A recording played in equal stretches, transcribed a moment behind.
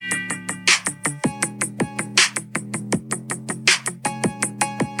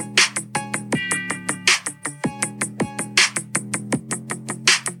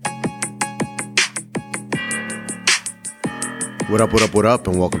What up,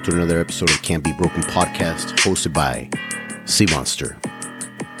 and welcome to another episode of Can't Be Broken podcast, hosted by Sea Monster.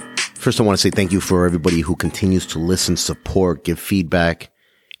 First, I want to say thank you for everybody who continues to listen, support, give feedback.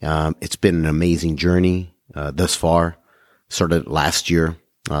 It's been an amazing journey thus far. Started last year,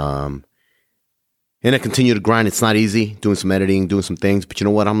 and I continue to grind. It's not easy, doing some editing, doing some things, but you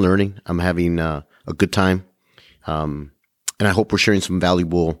know what? I'm learning. I'm having a good time, and I hope we're sharing some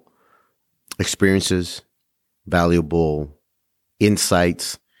valuable experiences, valuable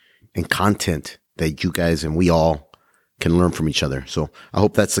insights, and content that you guys and we all can learn from each other. So I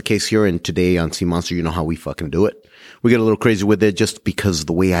hope that's the case here. And today on Sea Monster, you know how we fucking do it. We get a little crazy with it just because of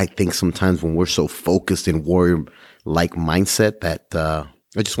the way I think sometimes when we're so focused in warrior-like mindset that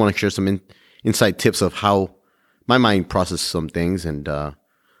I just want to share some inside tips of how my mind processes some things, and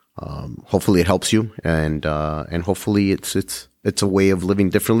hopefully it helps you, and hopefully it's a way of living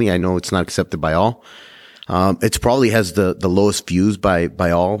differently. I know it's not accepted by all. It probably has the lowest views by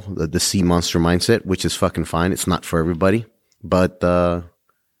all, the Sea Monster mindset, which is fucking fine. It's not for everybody, but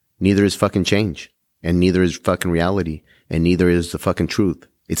neither is fucking change, and neither is fucking reality, and neither is the fucking truth.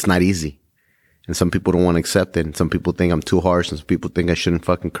 It's not easy. And some people don't want to accept it, and some people think I'm too harsh, and some people think I shouldn't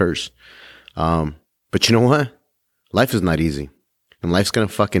fucking curse. But you know what? Life is not easy, and life's gonna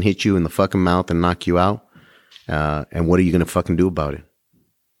fucking hit you in the fucking mouth and knock you out. And what are you gonna fucking do about it?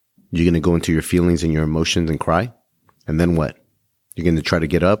 You're going to go into your feelings and your emotions and cry? And then what? You're going to try to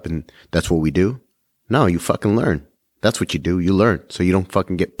get up and that's what we do? No, you fucking learn. That's what you do. You learn. So you don't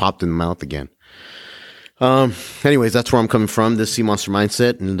fucking get popped in the mouth again. Anyways, that's where I'm coming from, this Sea Monster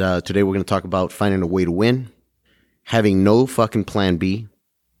mindset. And today we're going to talk about finding a way to win, having no fucking plan B,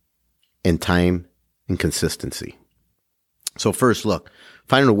 and time and consistency. So first, look,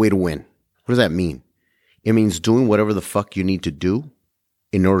 finding a way to win. What does that mean? It means doing whatever the fuck you need to do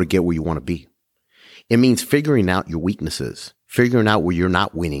in order to get where you want to be. It means figuring out your weaknesses, figuring out where you're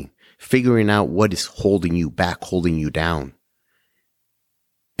not winning, figuring out what is holding you back, holding you down,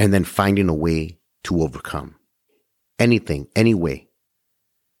 and then finding a way to overcome anything, any way.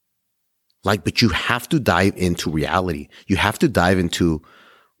 But you have to dive into reality. You have to dive into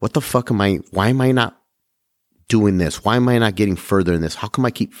what the fuck why am I not doing this? Why am I not getting further in this? How come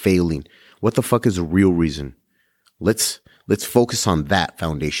I keep failing? What the fuck is the real reason? Let's focus on that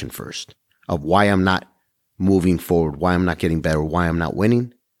foundation first of why I'm not moving forward, why I'm not getting better, why I'm not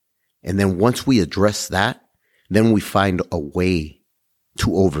winning. And then once we address that, then we find a way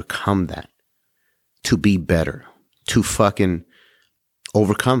to overcome that, to be better, to fucking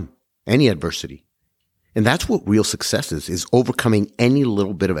overcome any adversity. And that's what real success is overcoming any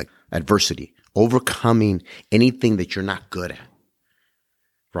little bit of adversity, overcoming anything that you're not good at,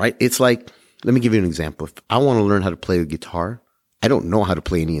 right? It's like, let me give you an example. If I want to learn how to play the guitar, I don't know how to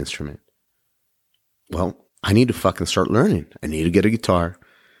play any instrument. Well, I need to fucking start learning. I need to get a guitar.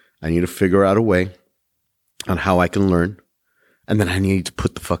 I need to figure out a way on how I can learn. And then I need to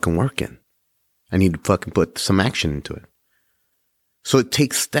put the fucking work in. I need to fucking put some action into it. So it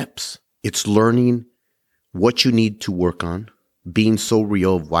takes steps. It's learning what you need to work on, being so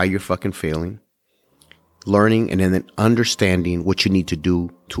real of why you're fucking failing, learning, and then understanding what you need to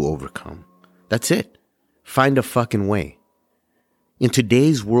do to overcome. That's it. Find a fucking way. In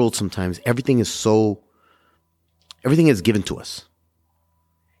today's world, sometimes everything is given to us.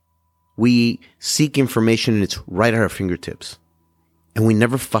 We seek information and it's right at our fingertips. And we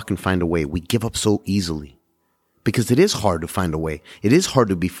never fucking find a way. We give up so easily. Because it is hard to find a way. It is hard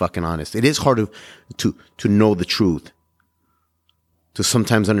to be fucking honest. It is hard to know the truth. To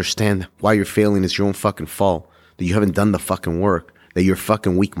sometimes understand why you're failing is your own fucking fault. That you haven't done the fucking work. That you're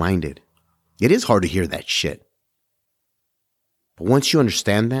fucking weak-minded. It is hard to hear that shit. But once you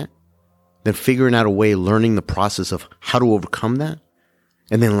understand that, then figuring out a way, learning the process of how to overcome that,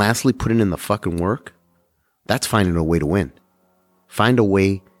 and then lastly, putting in the fucking work, that's finding a way to win. Find a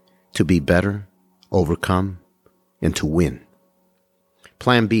way to be better, overcome, and to win.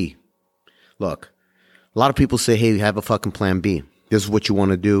 Plan B. Look, a lot of people say, hey, have a fucking plan B. This is what you want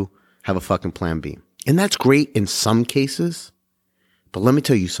to do. Have a fucking plan B. And that's great in some cases. But let me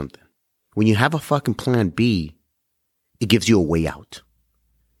tell you something. When you have a fucking plan B, it gives you a way out.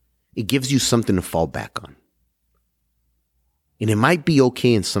 It gives you something to fall back on. And it might be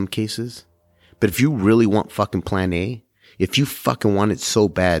okay in some cases, but if you really want fucking plan A, if you fucking want it so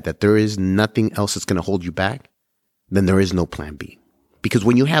bad that there is nothing else that's going to hold you back, then there is no plan B. Because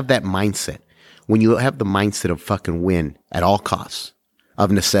when you have that mindset, when you have the mindset of fucking win at all costs,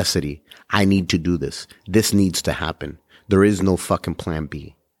 of necessity, I need to do this. This needs to happen. There is no fucking plan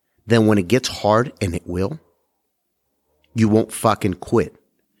B. Then when it gets hard, and it will, you won't fucking quit.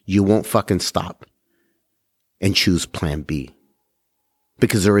 You won't fucking stop and choose plan B.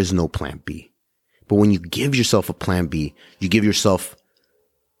 because there is no plan B. But when you give yourself a plan B, you give yourself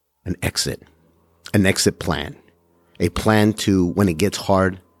an exit plan, a plan to when it gets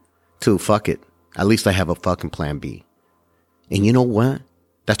hard to fuck it. At least I have a fucking plan B. And you know what?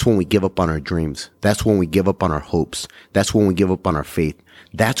 That's when we give up on our dreams. That's when we give up on our hopes. That's when we give up on our faith.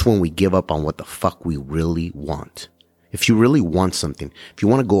 That's when we give up on what the fuck we really want. If you really want something, if you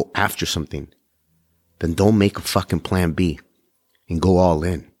want to go after something, then don't make a fucking plan B and go all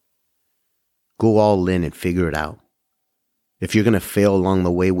in. Go all in and figure it out. If you're going to fail along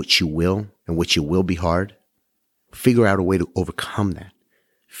the way, which you will, and which it will be hard, figure out a way to overcome that.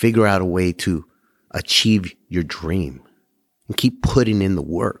 Figure out a way to achieve your dream and keep putting in the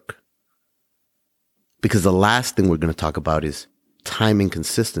work. Because the last thing we're going to talk about is time and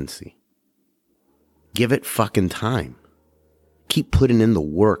consistency. Give it fucking time. Keep putting in the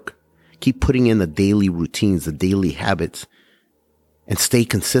work. Keep putting in the daily routines, the daily habits, and stay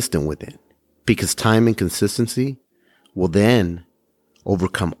consistent with it. Because time and consistency will then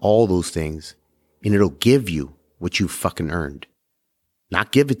overcome all those things, and it'll give you what you fucking earned.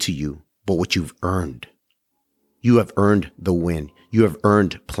 Not give it to you, but what you've earned. You have earned the win. You have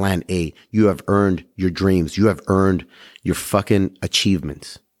earned plan A. You have earned your dreams. You have earned your fucking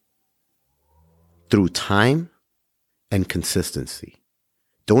achievements through time and consistency.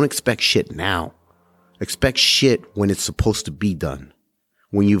 Don't expect shit now. Expect shit when it's supposed to be done.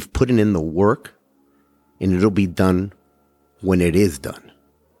 When you've put in the work, and it'll be done when it is done.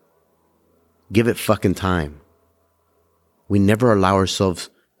 Give it fucking time. We never allow ourselves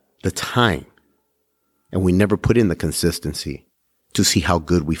the time, and we never put in the consistency to see how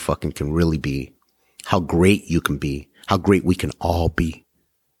good we fucking can really be, how great you can be, how great we can all be.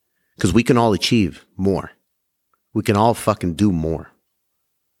 Because we can all achieve more. We can all fucking do more.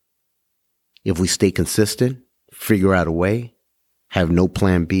 If we stay consistent, figure out a way, have no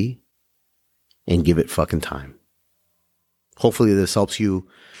plan B, and give it fucking time. Hopefully this helps you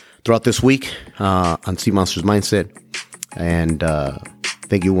throughout this week on Sea Monster's Mindset. And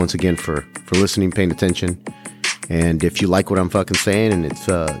thank you once again for listening, paying attention. And if you like what I'm fucking saying and it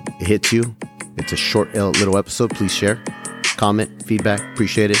hits you, it's a short little episode, please share, comment, feedback,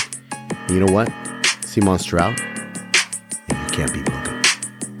 appreciate it. And you know what? Sea Monster out, and you can't be broke.